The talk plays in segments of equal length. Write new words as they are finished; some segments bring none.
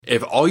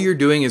If all you're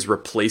doing is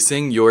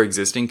replacing your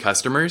existing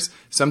customers,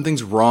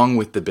 something's wrong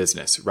with the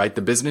business, right?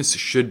 The business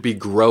should be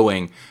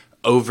growing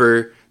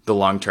over the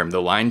long term.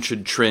 The line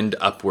should trend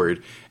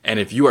upward.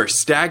 And if you are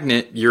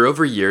stagnant year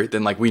over year,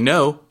 then like we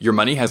know, your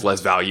money has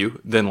less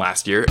value than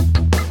last year.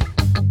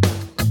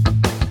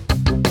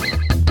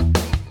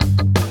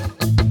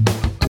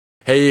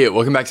 Hey,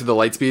 welcome back to the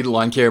Lightspeed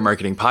Lawn Care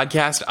Marketing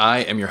Podcast. I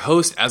am your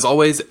host, as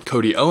always,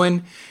 Cody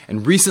Owen.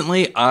 And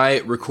recently I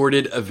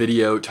recorded a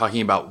video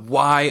talking about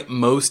why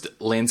most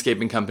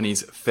landscaping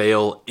companies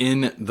fail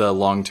in the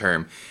long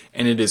term.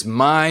 And it is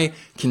my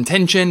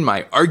contention,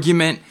 my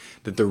argument,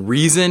 that the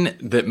reason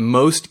that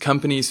most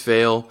companies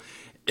fail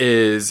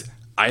is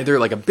either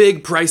like a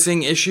big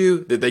pricing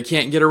issue that they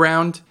can't get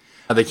around,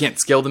 they can't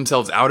scale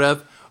themselves out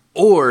of,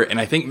 or,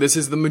 and I think this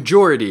is the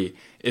majority,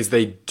 is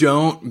they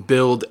don't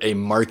build a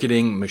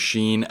marketing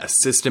machine, a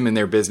system in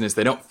their business.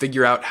 They don't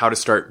figure out how to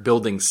start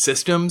building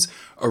systems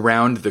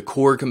around the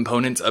core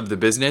components of the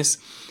business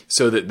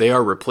so that they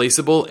are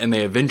replaceable, and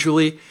they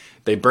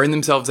burn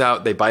themselves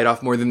out, they bite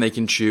off more than they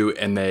can chew,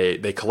 and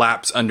they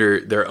collapse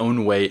under their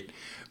own weight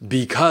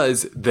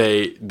because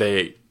they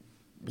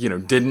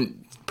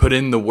didn't put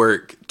in the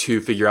work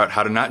to figure out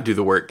how to not do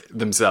the work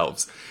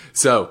themselves.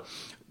 So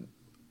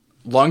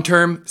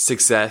long-term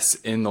success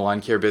in the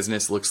lawn care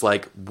business looks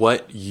like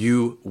what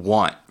you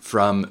want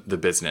from the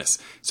business.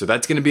 So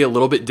that's going to be a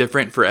little bit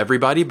different for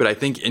everybody, but I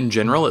think in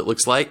general, it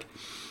looks like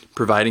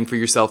providing for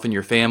yourself and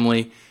your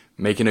family,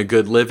 making a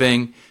good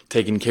living,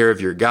 taking care of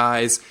your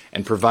guys,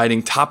 and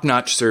providing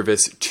top-notch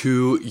service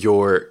to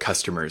your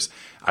customers.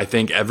 I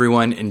think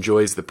everyone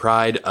enjoys the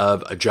pride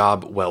of a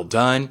job well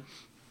done.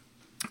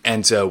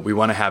 And so we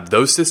want to have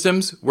those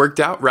systems worked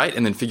out, right?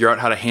 And then figure out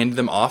how to hand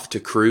them off to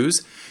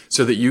crews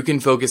so that you can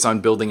focus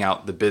on building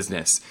out the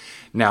business.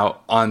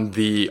 Now, on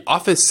the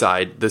office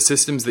side, the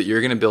systems that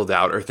you're going to build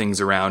out are things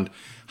around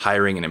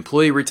hiring and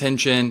employee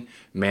retention,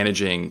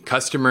 managing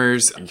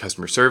customers and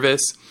customer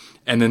service.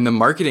 And then the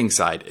marketing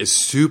side is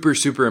super,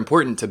 super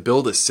important to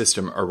build a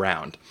system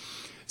around.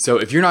 So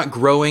if you're not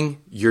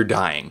growing, you're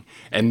dying.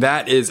 And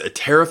that is a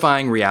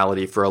terrifying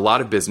reality for a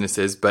lot of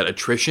businesses, but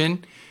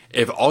attrition,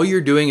 if all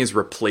you're doing is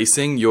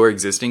replacing your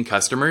existing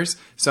customers,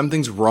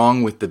 something's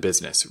wrong with the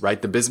business,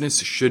 right? The business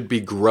should be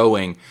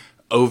growing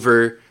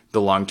over the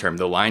long term.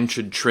 The line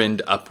should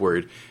trend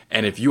upward.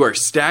 And if you are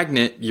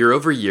stagnant year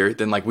over year,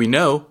 then like we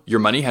know, your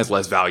money has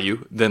less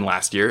value than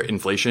last year.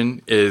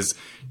 Inflation is,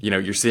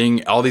 you're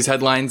seeing all these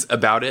headlines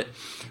about it,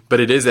 but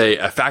it is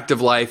a fact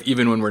of life,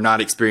 even when we're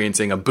not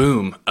experiencing a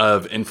boom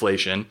of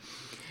inflation.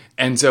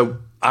 And so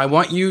I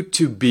want you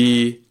to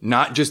be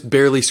not just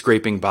barely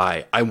scraping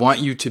by. I want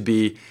you to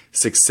be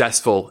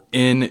successful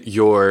in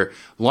your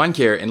lawn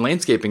care and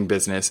landscaping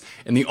business.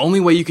 And the only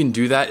way you can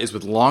do that is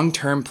with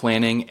long-term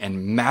planning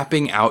and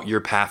mapping out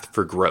your path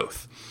for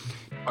growth.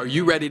 Are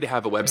you ready to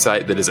have a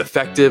website that is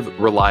effective,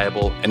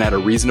 reliable, and at a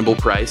reasonable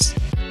price?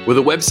 With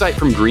a website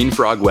from Green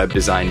Frog Web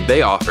Design,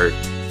 they offer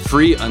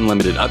free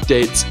unlimited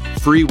updates,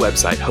 free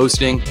website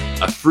hosting,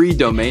 a free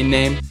domain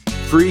name,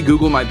 free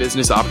Google My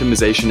Business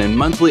optimization, and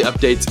monthly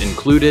updates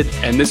included.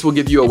 And this will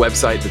give you a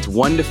website that's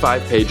 1 to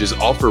 5 pages,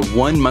 all for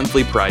one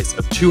monthly price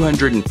of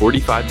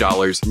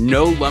 $245.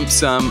 No lump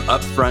sum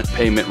upfront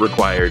payment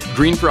required.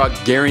 Green Frog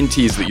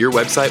guarantees that your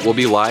website will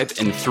be live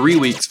in 3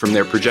 weeks from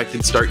their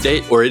projected start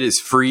date, or it is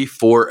free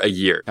for a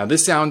year. Now,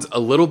 this sounds a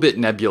little bit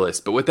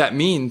nebulous, but what that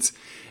means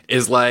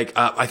is like,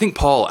 I think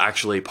Paul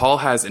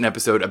has an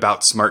episode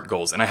about SMART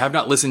goals, and I have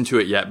not listened to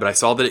it yet, but I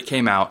saw that it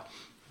came out,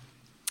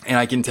 and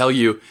I can tell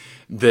you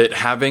that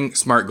having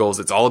SMART goals,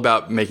 it's all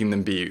about making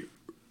them be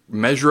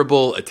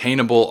measurable,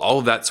 attainable, all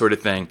of that sort of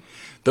thing.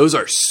 Those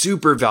are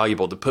super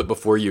valuable to put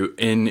before you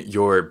in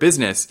your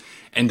business,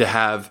 and to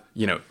have,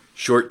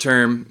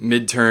 short-term,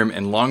 mid-term,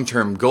 and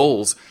long-term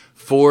goals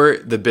for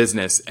the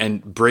business,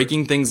 and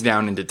breaking things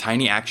down into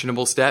tiny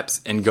actionable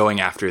steps and going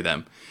after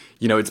them.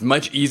 It's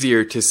much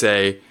easier to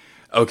say,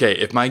 okay,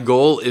 if my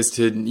goal is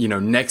to,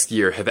 next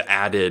year have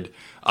added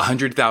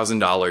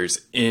 $100,000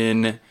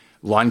 in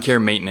lawn care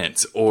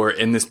maintenance or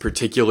in this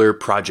particular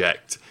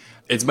project,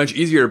 it's much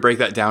easier to break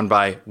that down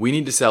by, we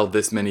need to sell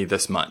this many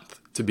this month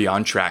to be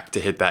on track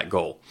to hit that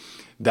goal.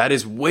 That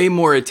is way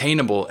more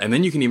attainable. And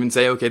then you can even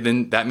say, okay,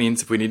 then that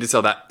means if we need to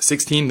sell that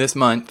 16 this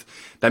month,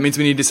 that means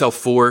we need to sell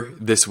 4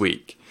 this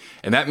week.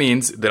 And that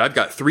means that I've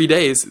got 3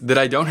 days that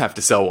I don't have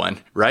to sell one,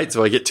 right?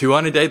 So I get 2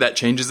 on a day, that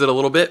changes it a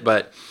little bit,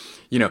 but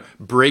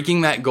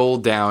breaking that goal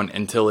down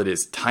until it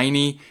is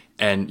tiny,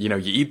 and you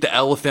eat the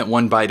elephant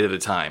one bite at a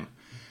time.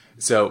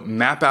 So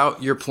map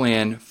out your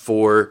plan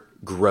for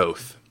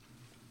growth.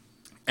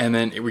 And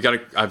then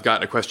I've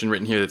got a question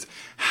written here that's,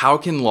 how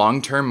can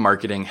long-term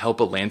marketing help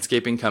a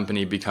landscaping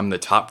company become the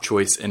top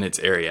choice in its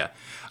area?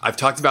 I've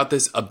talked about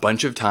this a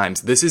bunch of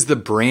times. This is the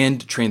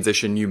brand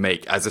transition you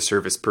make as a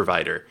service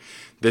provider.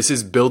 This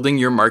is building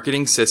your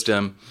marketing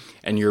system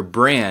and your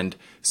brand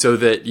so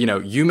that,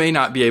 you may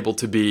not be able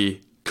to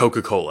be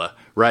Coca-Cola,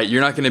 right? You're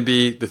not going to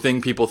be the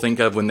thing people think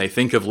of when they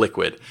think of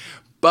liquid.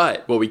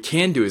 But what we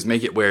can do is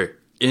make it where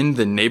in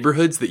the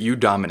neighborhoods that you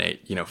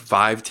dominate,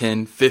 5,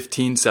 10,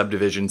 15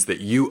 subdivisions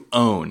that you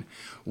own,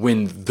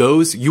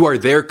 you are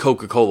their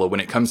Coca-Cola when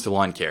it comes to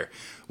lawn care.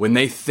 When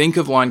they think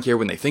of lawn care,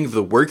 when they think of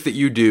the work that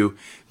you do,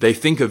 they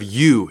think of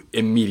you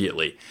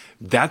immediately.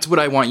 That's what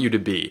I want you to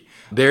be.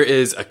 There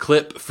is a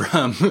clip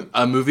from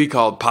a movie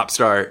called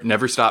Popstar,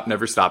 Never Stop,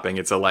 Never Stopping.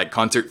 It's a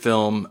concert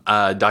film,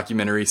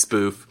 documentary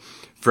spoof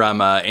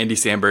from Andy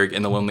Samberg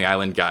and the Lonely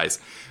Island guys.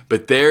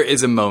 But there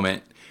is a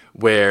moment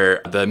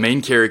where the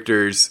main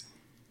character's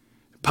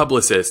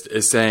publicist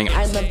is saying,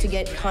 I'd love to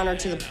get Connor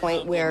to the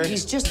point where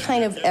he's just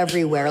kind of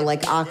everywhere,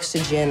 like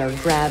oxygen or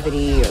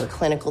gravity or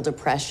clinical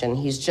depression.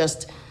 He's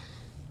just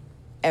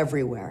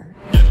everywhere.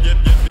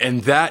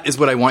 And that is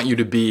what I want you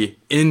to be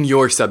in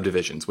your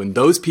subdivisions. When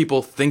those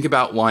people think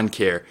about lawn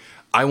care,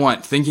 I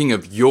want thinking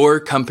of your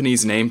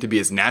company's name to be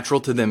as natural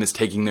to them as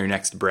taking their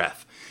next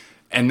breath.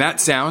 And that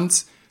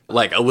sounds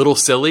like a little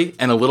silly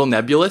and a little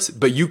nebulous,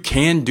 but you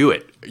can do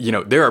it.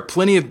 There are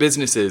plenty of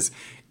businesses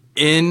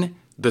in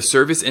the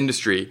service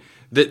industry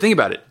that, think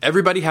about it,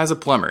 everybody has a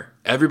plumber,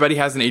 everybody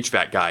has an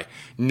HVAC guy.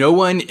 No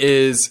one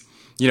is,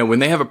 when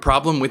they have a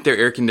problem with their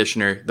air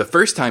conditioner, the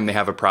first time they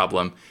have a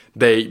problem,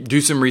 they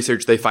do some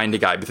research, they find a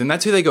guy, but then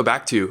that's who they go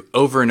back to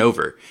over and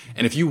over.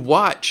 And if you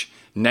watch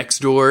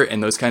Nextdoor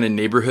and those kind of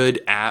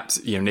neighborhood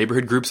apps,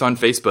 neighborhood groups on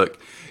Facebook,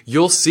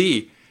 you'll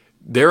see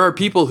there are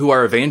people who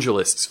are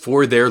evangelists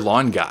for their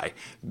lawn guy.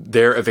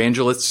 They're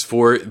evangelists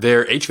for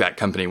their HVAC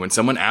company. When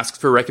someone asks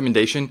for a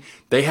recommendation,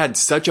 they had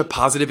such a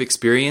positive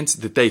experience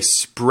that they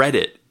spread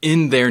it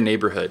in their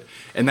neighborhood.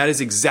 And that is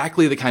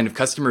exactly the kind of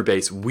customer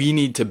base we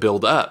need to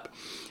build up.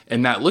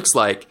 And that looks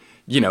like,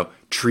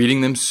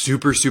 treating them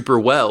super, super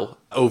well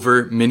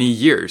over many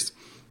years.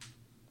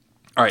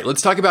 All right,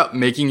 let's talk about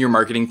making your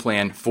marketing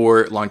plan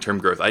for long-term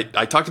growth.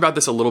 I talked about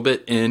this a little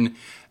bit in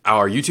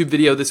our YouTube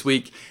video this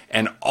week.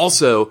 And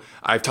also,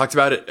 I've talked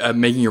about it,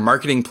 making your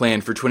marketing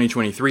plan for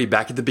 2023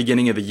 back at the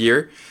beginning of the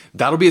year.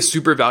 That'll be a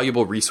super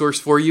valuable resource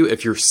for you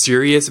if you're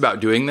serious about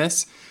doing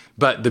this.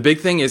 But the big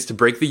thing is to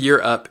break the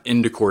year up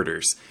into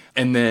quarters.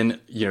 And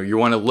then, you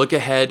want to look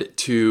ahead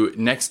to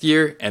next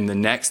year and the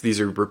next. These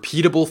are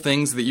repeatable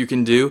things that you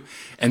can do.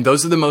 And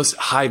those are the most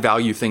high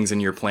value things in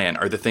your plan,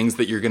 are the things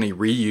that you're going to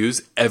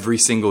reuse every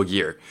single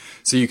year.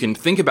 So you can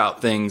think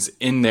about things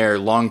in their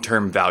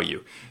long-term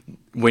value.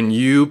 When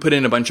you put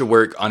in a bunch of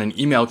work on an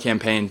email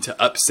campaign to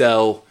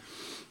upsell,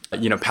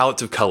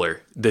 palettes of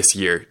color this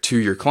year to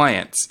your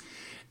clients,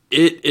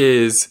 it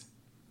is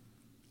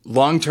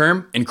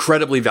long-term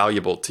incredibly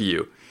valuable to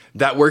you.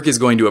 That work is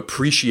going to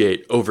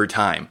appreciate over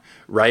time,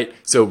 right?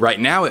 So right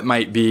now it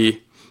might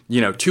be,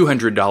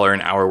 $200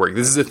 an hour work.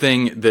 This is a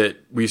thing that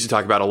we used to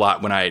talk about a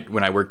lot when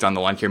I worked on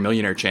the Lawn Care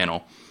Millionaire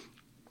channel.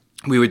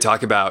 We would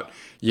talk about,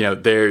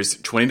 there's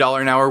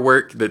 $20 an hour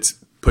work that's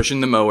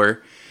pushing the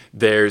mower.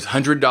 There's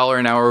 $100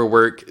 an hour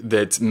work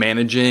that's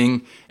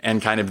managing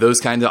and kind of those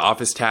kinds of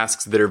office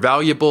tasks that are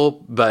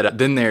valuable. But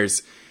then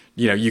there's,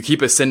 you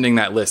keep ascending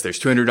that list. There's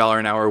 $200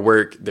 an hour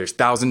work. There's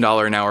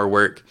 $1,000 an hour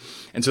work.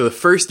 And so the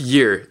first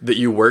year that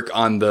you work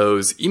on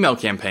those email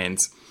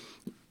campaigns,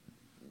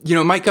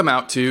 it might come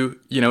out to,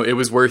 it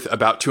was worth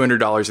about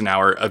 $200 an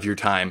hour of your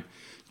time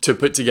to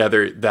put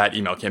together that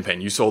email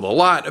campaign. You sold a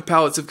lot of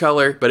palettes of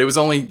color, but it was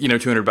only,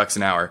 $200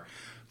 an hour.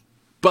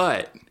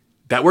 But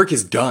that work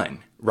is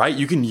done. Right?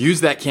 You can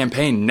use that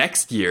campaign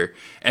next year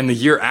and the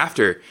year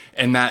after,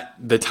 and that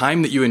the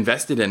time that you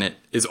invested in it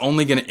is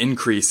only going to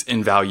increase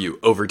in value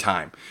over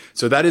time.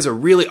 So that is a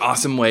really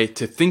awesome way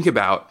to think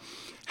about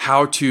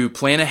how to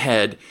plan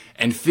ahead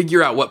and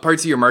figure out what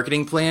parts of your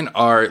marketing plan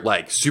are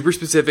super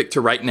specific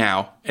to right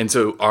now. And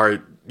so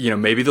are,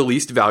 maybe the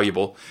least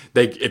valuable.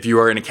 If you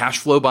are in a cash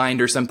flow bind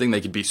or something,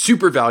 they could be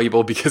super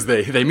valuable because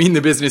they mean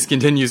the business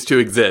continues to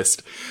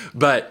exist.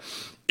 But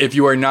if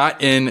you are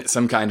not in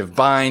some kind of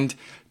bind,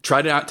 try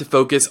not to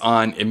focus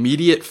on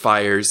immediate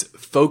fires.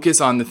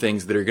 Focus on the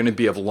things that are going to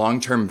be of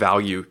long-term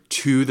value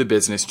to the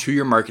business, to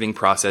your marketing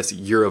process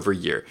year over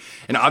year.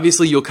 And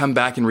obviously, you'll come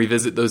back and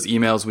revisit those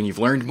emails when you've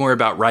learned more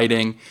about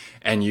writing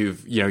and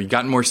you've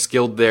gotten more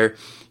skilled there.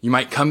 You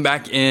might come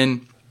back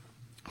in,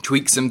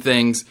 tweak some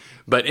things,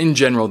 but in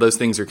general, those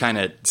things are kind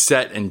of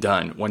set and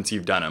done once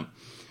you've done them.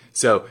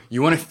 So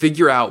you want to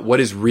figure out what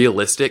is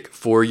realistic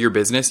for your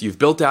business. You've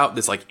built out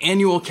this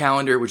annual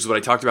calendar, which is what I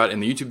talked about in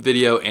the YouTube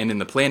video and in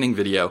the planning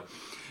video.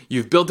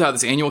 You've built out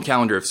this annual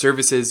calendar of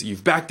services.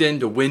 You've backed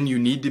into when you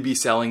need to be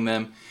selling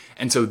them.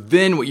 And so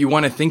then what you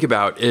want to think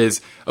about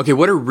is, okay,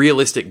 what are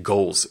realistic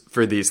goals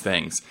for these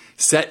things?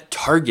 Set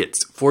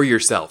targets for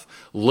yourself.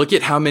 Look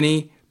at how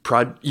many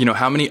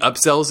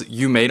upsells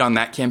you made on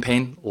that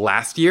campaign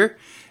last year,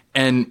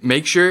 and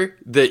make sure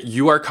that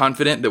you are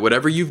confident that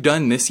whatever you've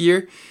done this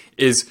year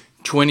is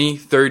 20,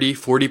 30,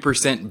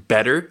 40%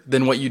 better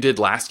than what you did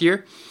last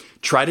year.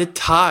 Try to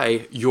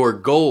tie your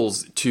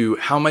goals to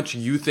how much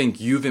you think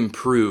you've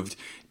improved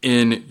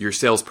in your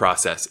sales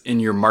process, in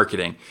your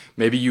marketing.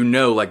 Maybe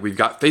we've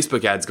got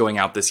Facebook ads going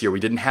out this year. We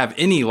didn't have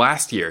any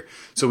last year.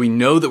 So we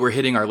know that we're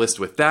hitting our list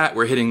with that.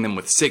 We're hitting them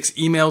with 6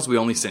 emails. We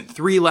only sent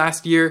 3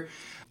 last year.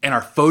 And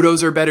our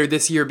photos are better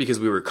this year because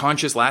we were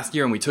conscious last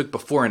year and we took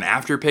before and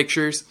after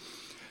pictures.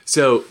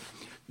 So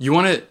you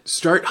want to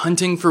start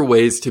hunting for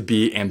ways to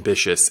be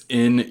ambitious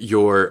in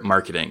your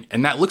marketing.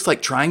 And that looks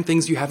like trying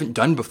things you haven't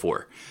done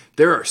before.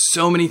 There are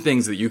so many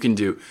things that you can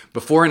do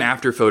before and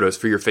after photos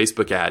for your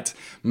Facebook ads.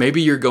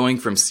 Maybe you're going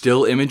from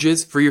still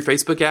images for your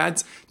Facebook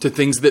ads to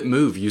things that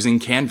move using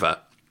Canva.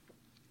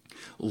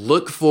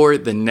 Look for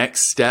the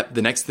next step,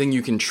 the next thing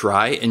you can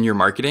try in your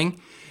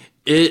marketing.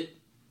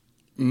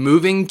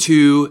 Moving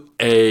to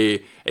a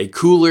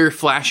cooler,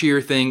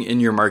 flashier thing in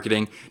your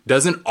marketing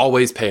doesn't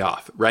always pay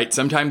off, right?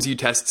 Sometimes you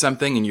test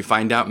something and you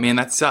find out, man,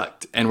 that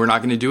sucked, and we're not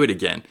going to do it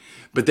again.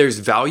 But there's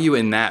value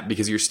in that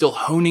because you're still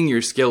honing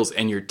your skills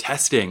and you're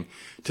testing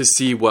to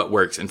see what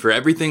works. And for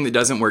everything that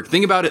doesn't work,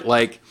 think about it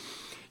like,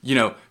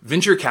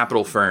 venture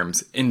capital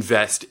firms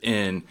invest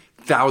in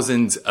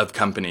thousands of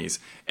companies.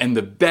 And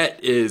the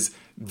bet is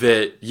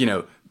that,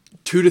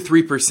 2 to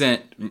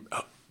 3%,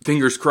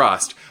 fingers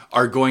crossed,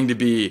 are going to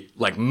be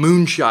like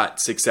moonshot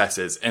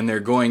successes, and they're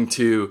going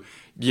to,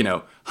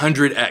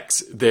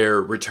 100x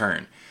their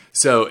return.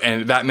 So,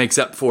 and that makes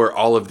up for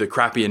all of the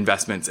crappy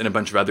investments and a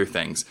bunch of other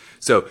things.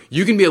 So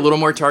you can be a little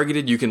more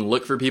targeted. You can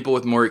look for people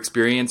with more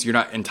experience. You're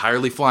not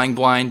entirely flying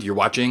blind. You're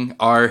watching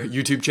our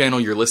YouTube channel.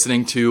 You're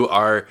listening to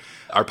our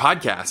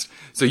podcast.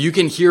 So you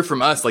can hear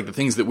from us like the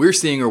things that we're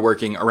seeing or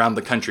working around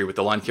the country with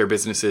the lawn care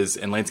businesses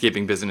and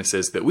landscaping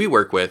businesses that we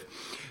work with.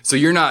 So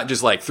you're not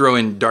just like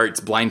throwing darts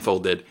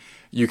blindfolded.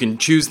 You can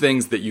choose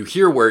things that you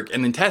hear work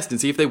and then test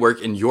and see if they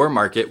work in your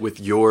market with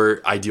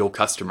your ideal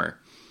customer.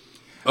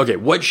 Okay,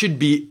 what should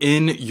be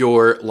in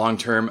your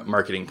long-term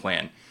marketing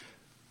plan?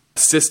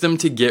 System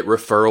to get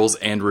referrals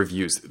and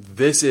reviews.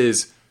 This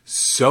is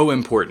so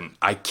important.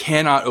 I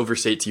cannot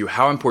overstate to you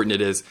how important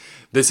it is.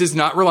 This is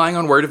not relying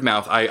on word of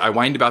mouth. I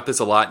whined about this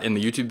a lot in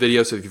the YouTube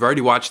video, so if you've already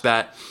watched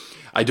that,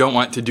 I don't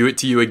want to do it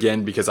to you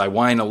again because I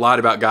whine a lot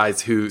about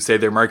guys who say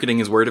their marketing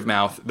is word of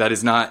mouth. That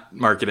is not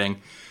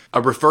marketing.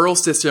 A referral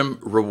system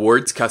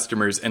rewards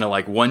customers in a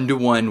like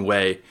one-to-one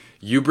way.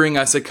 You bring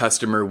us a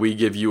customer, we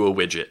give you a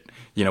widget.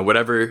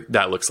 Whatever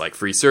that looks like.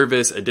 Free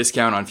service, a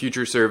discount on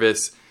future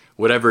service,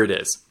 whatever it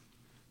is.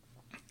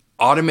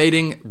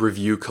 Automating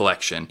review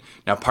collection.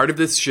 Now, part of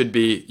this should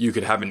be you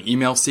could have an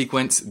email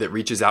sequence that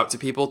reaches out to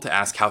people to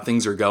ask how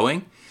things are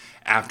going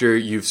after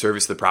you've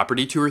serviced the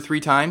property 2 or 3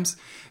 times.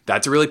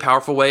 That's a really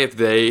powerful way. If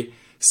they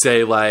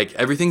say like,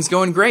 everything's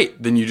going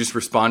great, then you just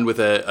respond with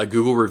a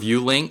Google review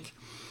link.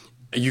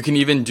 You can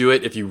even do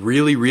it if you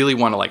really, really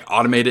want to like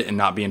automate it and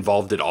not be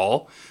involved at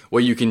all.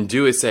 What you can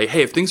do is say,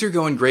 hey, if things are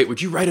going great,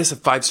 would you write us a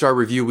 5-star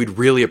review? We'd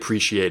really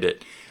appreciate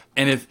it.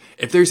 And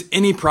if there's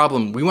any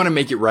problem, we want to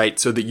make it right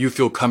so that you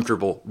feel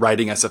comfortable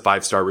writing us a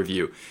 5-star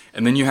review.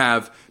 And then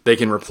they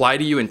can reply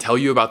to you and tell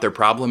you about their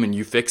problem and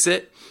you fix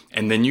it.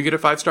 And then you get a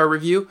 5-star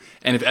review.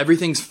 And if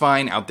everything's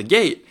fine out the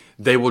gate,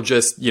 they will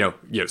just,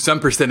 some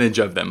percentage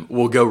of them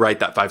will go write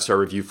that 5-star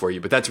review for you.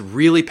 But that's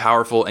really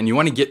powerful. And you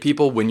want to get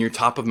people when you're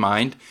top of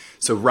mind.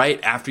 So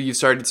right after you've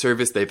started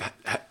service, they've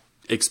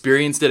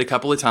experienced it a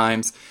couple of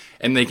times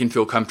and they can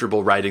feel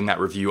comfortable writing that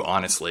review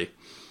honestly.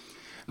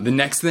 The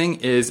next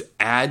thing is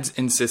ads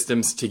and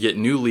systems to get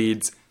new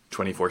leads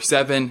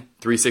 24/7,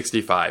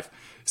 365.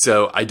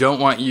 So I don't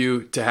want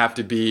you to have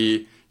to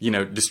be,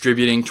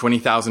 distributing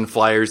 20,000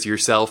 flyers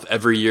yourself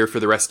every year for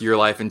the rest of your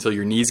life until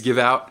your knees give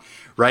out,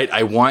 right?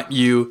 I want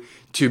you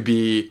to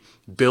be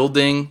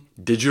building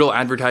digital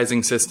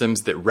advertising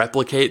systems that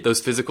replicate those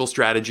physical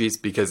strategies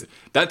because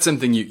that's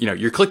something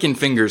your clicking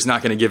fingers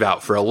not going to give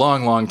out for a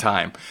long, long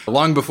time,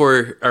 long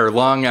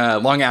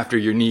after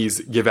your knees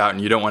give out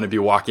and you don't want to be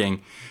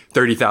walking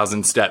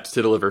 30,000 steps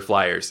to deliver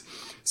flyers.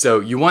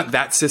 So you want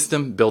that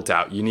system built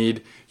out. You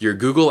need your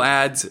Google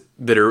ads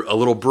that are a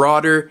little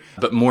broader,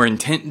 but more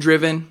intent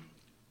driven.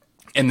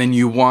 And then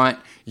you want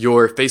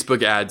your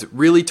Facebook ads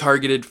really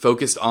targeted,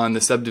 focused on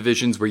the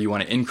subdivisions where you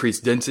want to increase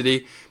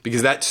density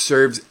because that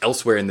serves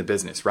elsewhere in the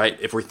business, right?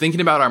 If we're thinking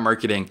about our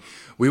marketing,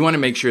 we want to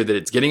make sure that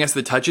it's getting us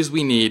the touches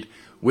we need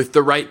with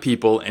the right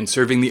people and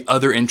serving the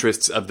other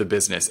interests of the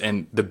business.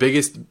 And the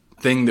biggest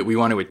thing that we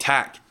want to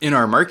attack in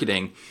our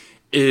marketing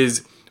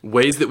is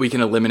ways that we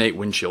can eliminate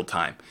windshield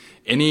time.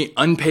 Any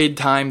unpaid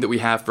time that we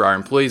have for our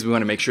employees, we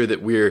want to make sure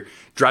that we're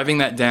driving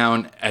that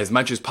down as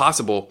much as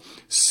possible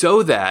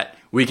so that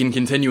we can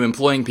continue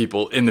employing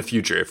people in the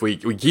future. If we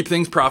keep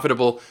things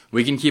profitable,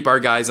 we can keep our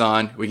guys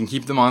on, we can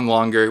keep them on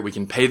longer, we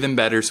can pay them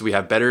better so we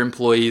have better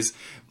employees,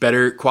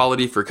 better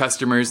quality for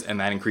customers, and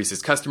that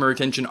increases customer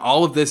retention.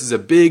 All of this is a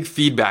big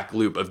feedback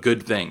loop of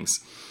good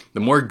things. The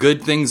more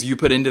good things you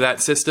put into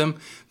that system,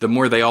 the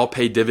more they all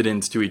pay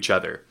dividends to each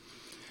other.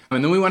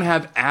 And then we want to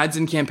have ads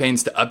and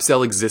campaigns to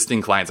upsell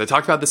existing clients. I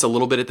talked about this a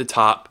little bit at the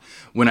top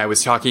when I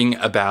was talking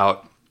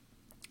about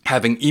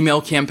having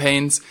email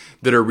campaigns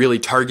that are really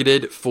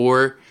targeted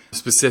for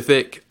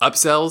specific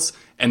upsells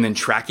and then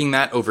tracking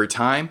that over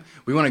time.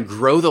 We want to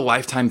grow the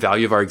lifetime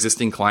value of our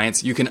existing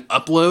clients. You can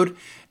upload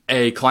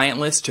a client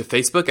list to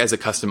Facebook as a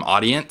custom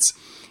audience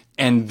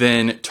and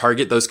then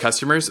target those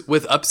customers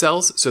with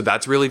upsells. So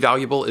that's really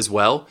valuable as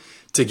well.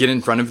 to get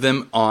in front of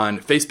them on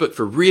Facebook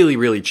for really,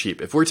 really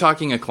cheap. If we're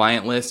talking a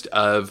client list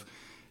of,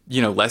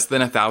 less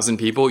than 1,000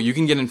 people, you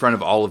can get in front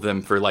of all of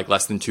them for like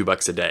less than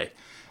 $2 a day.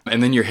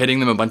 And then you're hitting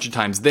them a bunch of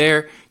times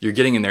there. You're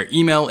getting in their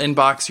email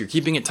inbox. You're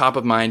keeping it top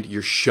of mind.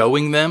 You're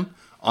showing them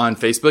on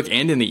Facebook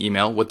and in the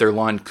email what their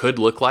lawn could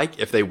look like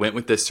if they went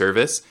with this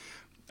service.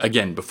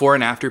 Again, before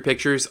and after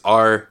pictures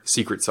are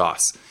secret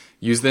sauce.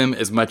 Use them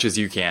as much as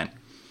you can.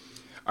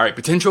 All right,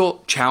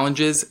 potential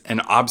challenges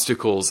and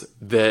obstacles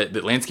that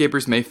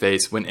landscapers may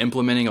face when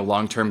implementing a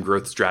long-term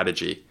growth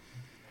strategy.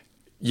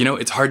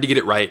 It's hard to get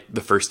it right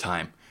the first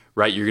time,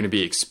 right? You're going to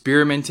be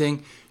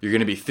experimenting. You're going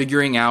to be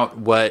figuring out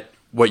what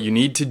you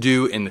need to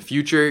do in the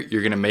future.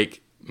 You're going to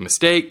make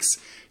mistakes.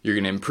 You're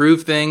going to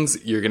improve things.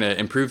 You're going to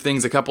improve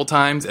things a couple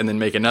times and then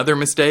make another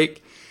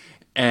mistake.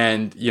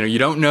 And you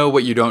don't know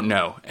what you don't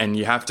know, and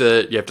you have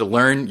to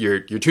learn. You're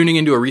tuning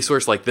into a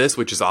resource like this,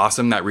 which is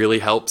awesome. That really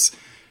helps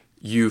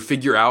you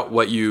figure out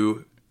what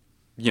you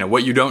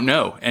don't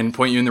know and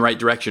point you in the right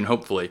direction,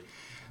 hopefully.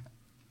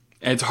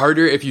 And it's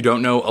harder if you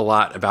don't know a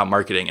lot about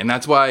marketing, and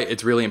that's why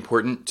it's really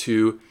important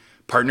to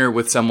partner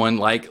with someone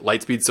like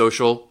Lightspeed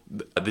Social,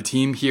 the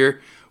team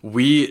here.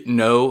 We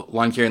know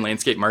lawn care and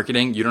landscape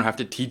marketing. You don't have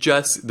to teach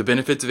us the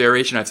benefits of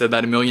aeration. I've said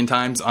that a million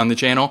times on the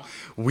channel.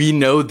 We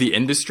know the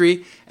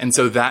industry. And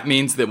so that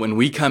means that when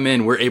we come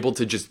in, we're able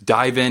to just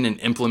dive in and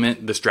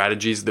implement the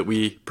strategies that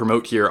we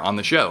promote here on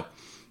the show.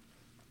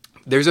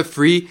 There's a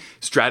free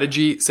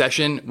strategy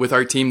session with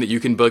our team that you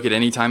can book at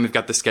any time. We've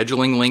got the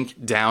scheduling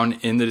link down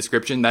in the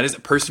description. That is a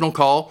personal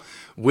call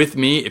with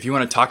me if you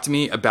want to talk to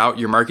me about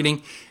your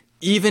marketing.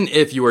 Even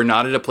if you are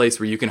not at a place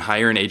where you can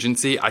hire an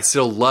agency, I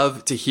still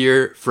love to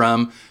hear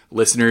from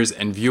listeners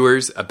and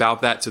viewers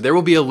about that. So there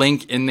will be a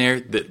link in there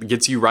that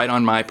gets you right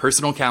on my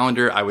personal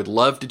calendar. I would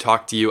love to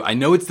talk to you. I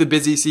know it's the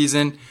busy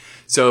season,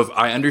 so if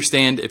I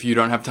understand if you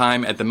don't have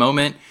time at the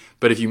moment,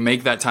 but if you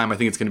make that time, I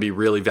think it's going to be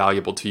really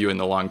valuable to you in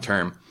the long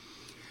term.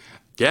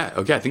 Yeah,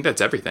 okay, I think that's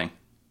everything.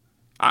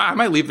 I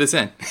might leave this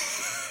in.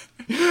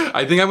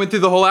 I think I went through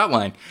the whole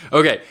outline.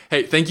 Okay.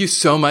 Hey, thank you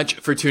so much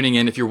for tuning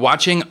in. If you're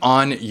watching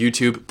on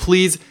YouTube,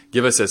 please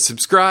give us a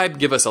subscribe,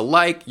 give us a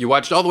like. You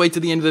watched all the way to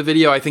the end of the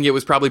video. I think it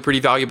was probably pretty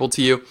valuable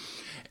to you.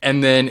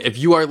 And then if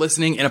you are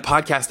listening in a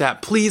podcast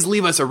app, please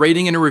leave us a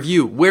rating and a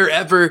review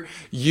wherever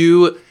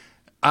you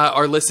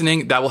are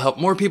listening. That will help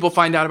more people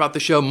find out about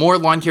the show. More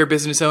lawn care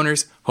business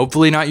owners,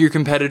 hopefully not your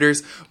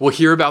competitors, will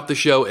hear about the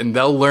show and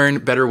they'll learn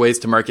better ways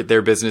to market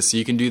their business. So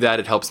you can do that.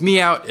 It helps me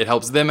out. It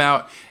helps them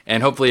out.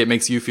 And hopefully it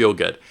makes you feel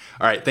good.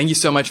 All right. Thank you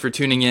so much for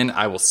tuning in.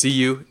 I will see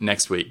you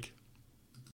next week.